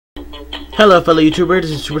Hello fellow YouTubers,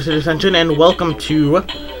 this is Super Citizen and welcome to...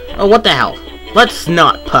 Oh, what the hell? Let's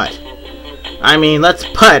not putt. I mean, let's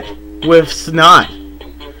putt with Snot.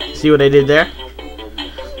 See what I did there?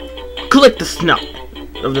 Click the snot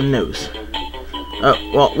of the nose. Oh,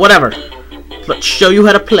 well, whatever. Let's show you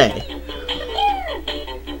how to play.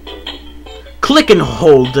 Click and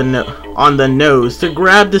hold on the nose to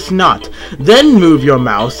grab the snot. Then move your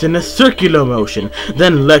mouse in a circular motion.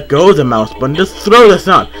 Then let go of the mouse button to throw the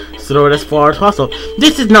snot. Throw it as far as possible.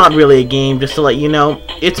 This is not really a game, just to let you know.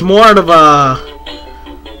 It's more of a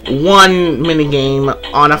one mini game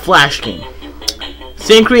on a flash game.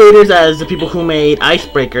 Same creators as the people who made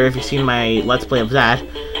Icebreaker, if you've seen my Let's Play of that.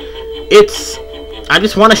 I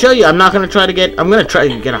just want to show you. I'm going to try to get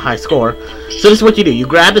a high score. So this is what you do. You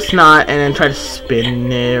grab the snot and then try to spin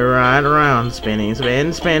it right around. Spinning,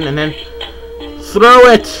 spin, spin, and then throw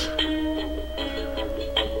it.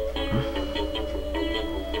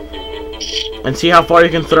 And see how far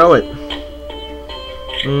you can throw it.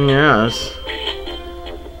 Yes.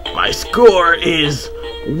 My score is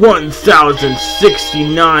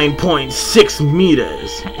 1,069.6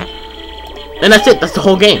 meters. And that's it. That's the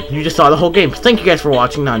whole game. You just saw the whole game. Thank you guys for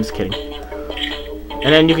watching. No, I'm just kidding.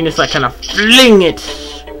 And then you can just like kind of fling it.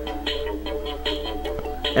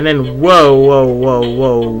 And then whoa, whoa, whoa,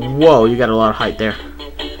 whoa, whoa. You got a lot of height there.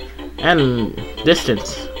 And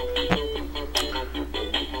distance.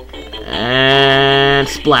 And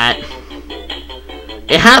splat.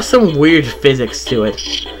 It has some weird physics to it.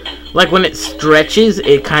 Like when it stretches,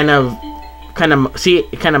 it kind of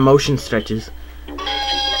motion stretches.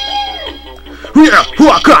 Yeah,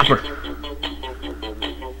 copper.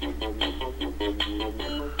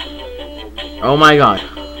 Oh my god.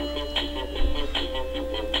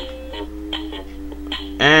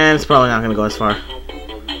 And it's probably not gonna go as far.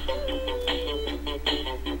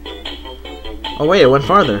 Oh wait, it went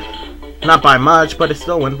farther. Not by much, but it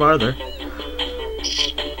still went farther.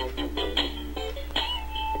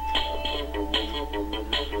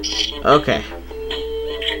 Okay.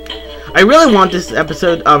 I really want this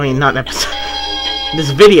episode, this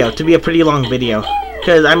video to be a pretty long video.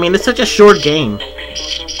 Because, I mean, it's such a short game.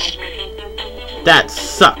 That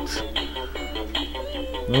sucks.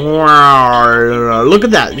 Wow. Look at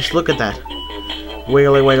that. Just look at that.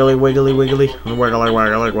 Wiggly, wiggly, wiggly, wiggly. Wiggly,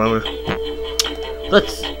 wiggly, wiggly.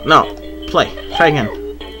 No. Play. Try again.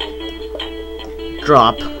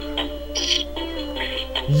 Drop.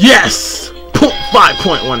 Yes!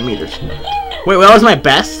 5.1 meters. Wait, that was my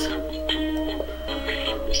best?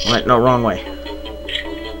 Wait, no, wrong way.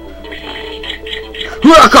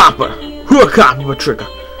 Huakapa! Huakapa trigger.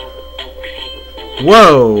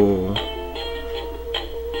 Whoa.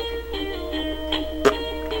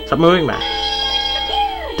 Stop moving back.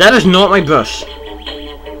 That is not my best.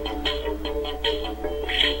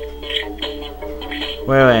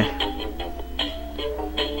 Wait.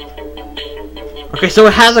 Okay, so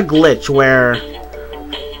it has a glitch where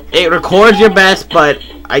it records your best, but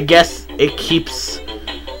I guess it keeps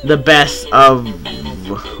the best of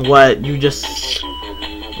what you just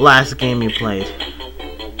last game you played.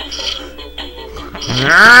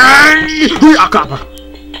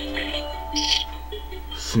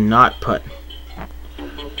 Snot putt.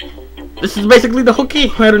 This is basically the whole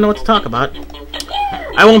game. I don't know what to talk about.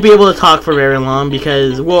 I won't be able to talk for very long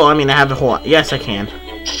because, well, I mean, I have a whole... Yes, I can.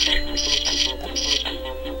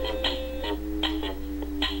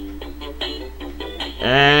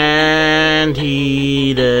 And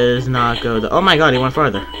he does not go oh my god, he went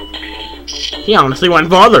farther. He honestly went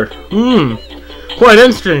farther. Quite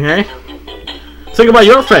interesting, eh? Think about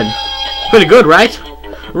your friend. Pretty good, right?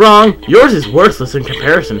 Wrong. Yours is worthless in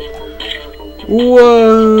comparison.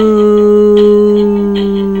 Whoa.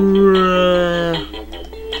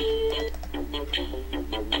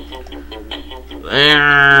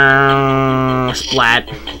 Splat.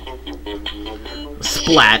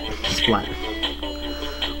 Splat. Splat.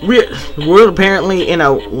 We're apparently in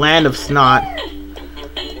a land of snot.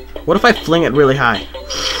 What if I fling it really high?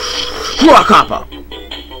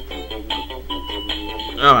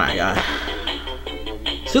 Oh my god.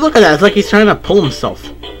 See, look at that. It's like he's trying to pull himself.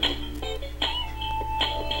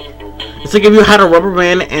 It's like if you had a rubber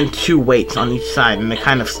band and two weights on each side and they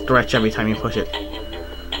kind of stretch every time you push it.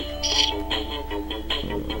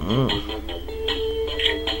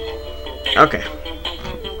 Okay.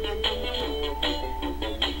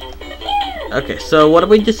 Okay, so what if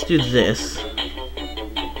we just do this?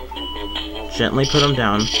 Gently put them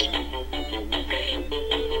down.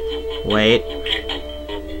 Wait.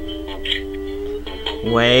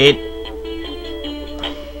 Wait.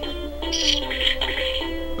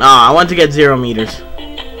 Oh, I want to get 0 meters.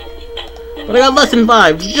 But I got less than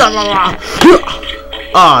 5.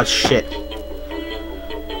 Oh shit.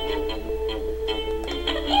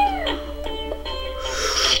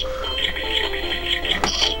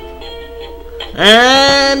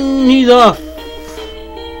 And he's off.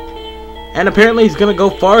 And apparently he's gonna go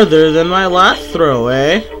farther than my last throw,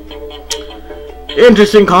 eh?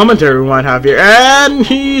 Interesting commentary we might have here. And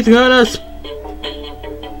he's gonna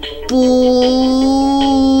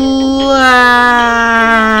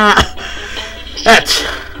that's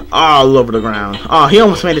all over the ground. Oh, he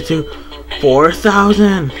almost made it to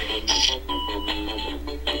 4,000.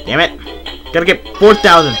 Damn it. Gotta get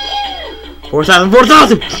 4,000. 4,000,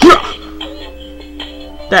 4,000!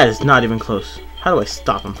 That is not even close. How do I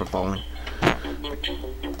stop him from falling?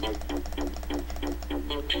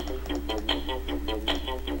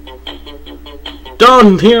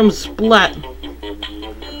 Don't hear him splat.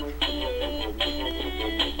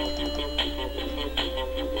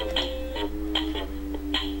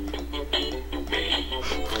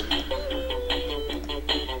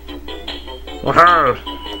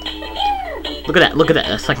 Look at that, look at that.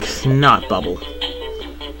 That's like a snot bubble.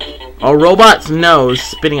 A robot's nose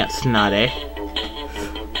spitting at snot, eh?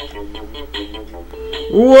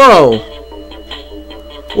 Whoa!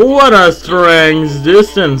 What a strange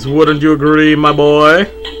distance, wouldn't you agree, my boy?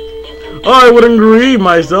 I wouldn't agree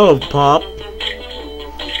myself, Pop.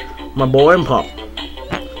 My boy and Pop.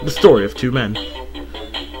 The story of two men.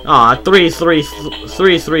 Ah,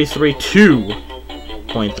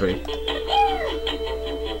 3332.3.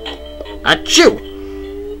 Achoo!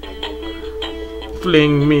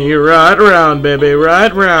 Fling me right round, baby,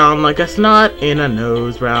 right round, like a snot in a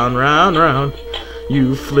nose, round, round, round.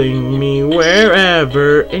 You fling me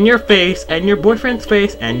wherever, in your face, and your boyfriend's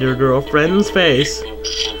face, and your girlfriend's face.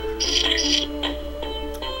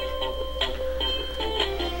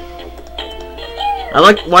 I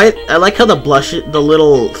like how the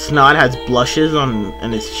little snot has blushes on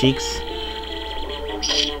his cheeks.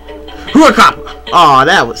 Aw,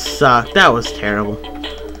 that was sucked. That was terrible.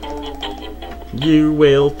 You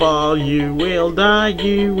will fall, you will die,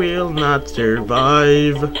 you will not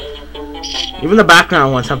survive. Even the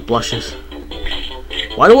background ones have blushes.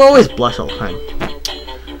 Why do I always blush all the time?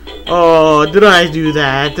 Oh, did I do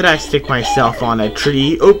that? Did I stick myself on a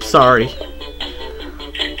tree? Oops, sorry.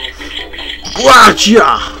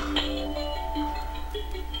 Gotcha!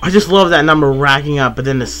 I just love that number racking up, but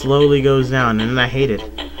then it slowly goes down, and then I hate it.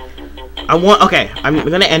 Okay, I'm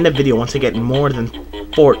gonna end the video once I get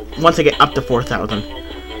once I get up to 4,000.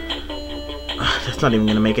 That's not even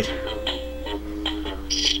gonna make it.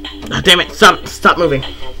 Oh, damn it! Stop moving!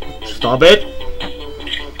 Stop it!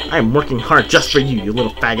 I'm working hard just for you, you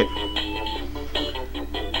little faggot.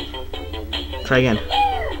 Try again.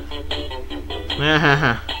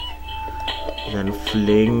 Then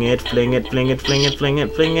fling it, fling it, fling it, fling it, fling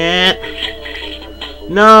it, fling it.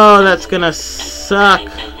 No, that's gonna suck.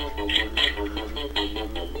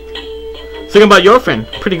 Think about your friend.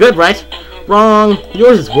 Pretty good, right? Wrong.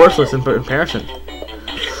 Yours is worthless in comparison.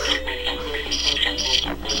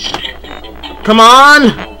 Come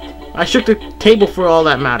on! I shook the table for all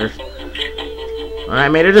that matters.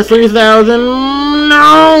 Alright, made it to 3,000.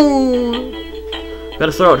 No!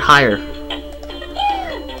 Gotta throw it higher.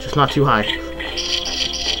 Just not too high.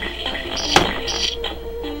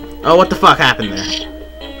 Oh, what the fuck happened there?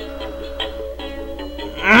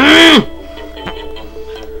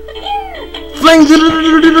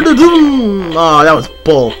 Oh, that was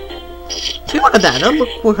bull. See, look at that. That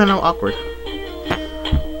looked kind of awkward.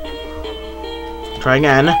 Try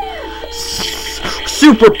again.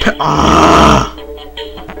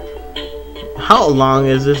 How long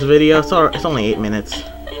is this video? It's only 8 minutes.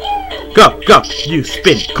 Go, go, you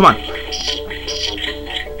spin. Come on.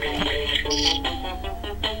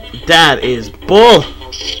 That is bull.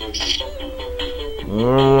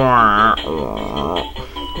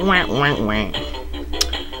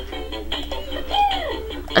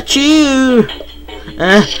 Achoo!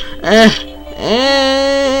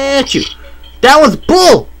 Achoo! That was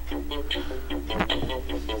bull!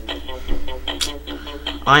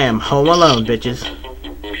 I am home alone, bitches.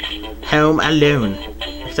 Home alone.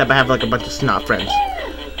 Except I have like a bunch of snot friends.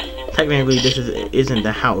 Technically, this isn't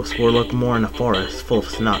the house. We're looking more in a forest full of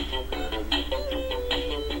snot.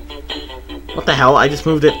 What the hell? I just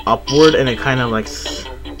moved it upward and it kind of like...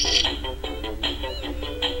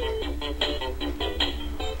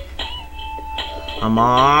 Come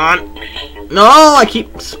on! No! I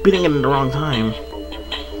keep spinning it in the wrong time.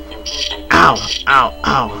 Ow! Ow!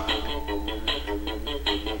 Ow!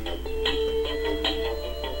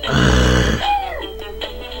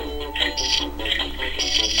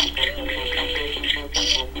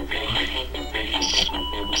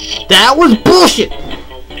 That was bullshit!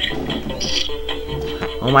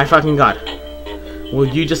 Oh my fucking god. Will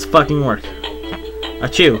you just fucking work?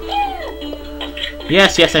 Achoo.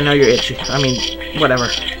 Yes, yes, I know you're itchy. I mean, whatever.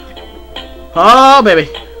 Oh, baby.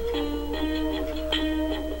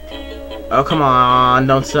 Oh, come on.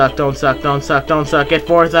 Don't suck, don't suck, don't suck, don't suck. Get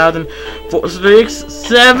 4,000. 4, 6,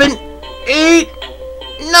 7, 8,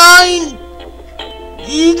 9.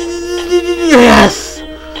 Yes!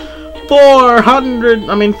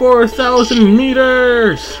 4,000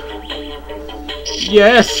 meters.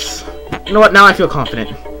 Yes. You know what? Now I feel confident.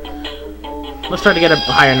 Let's try to get a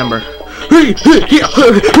higher number.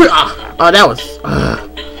 Oh, that was...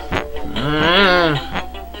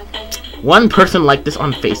 one person liked this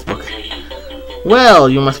on Facebook. Well,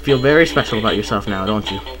 you must feel very special about yourself now, don't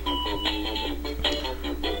you?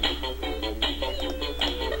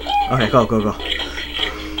 Okay, go, go, go.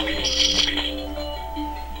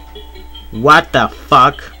 What the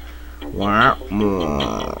fuck?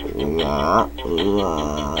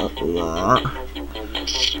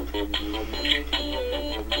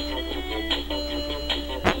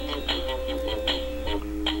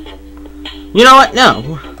 You know what?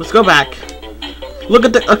 No. Let's go back. Look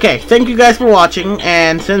at the... Okay, thank you guys for watching,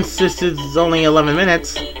 and since this is only 11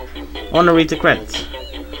 minutes, I want to read the credits.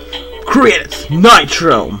 Credits: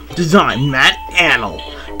 Nitro. Design: Matt Annell.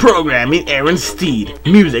 Programming: Aaron Steed.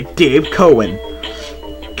 Music: Dave Cohen.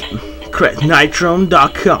 Credits: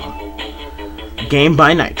 Nitro.com. Game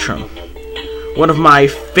by Nitro. One of my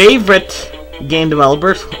favorite game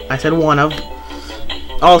developers. I said one of.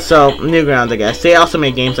 Also, Newgrounds, I guess. They also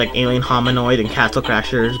make games like Alien Hominoid and Castle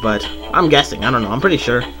Crashers, but I'm guessing. I don't know. I'm pretty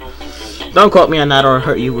sure. Don't quote me on that or it'll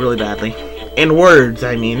hurt you really badly. In words,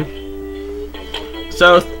 I mean.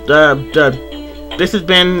 So, this has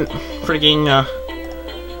been freaking,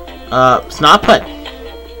 Snot Put.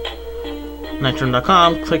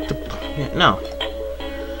 Nitro.com. Click to... Yeah, no.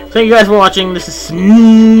 Thank you guys for watching. This is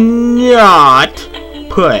Snot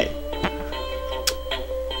Put.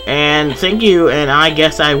 And thank you, and I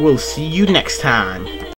guess I will see you next time.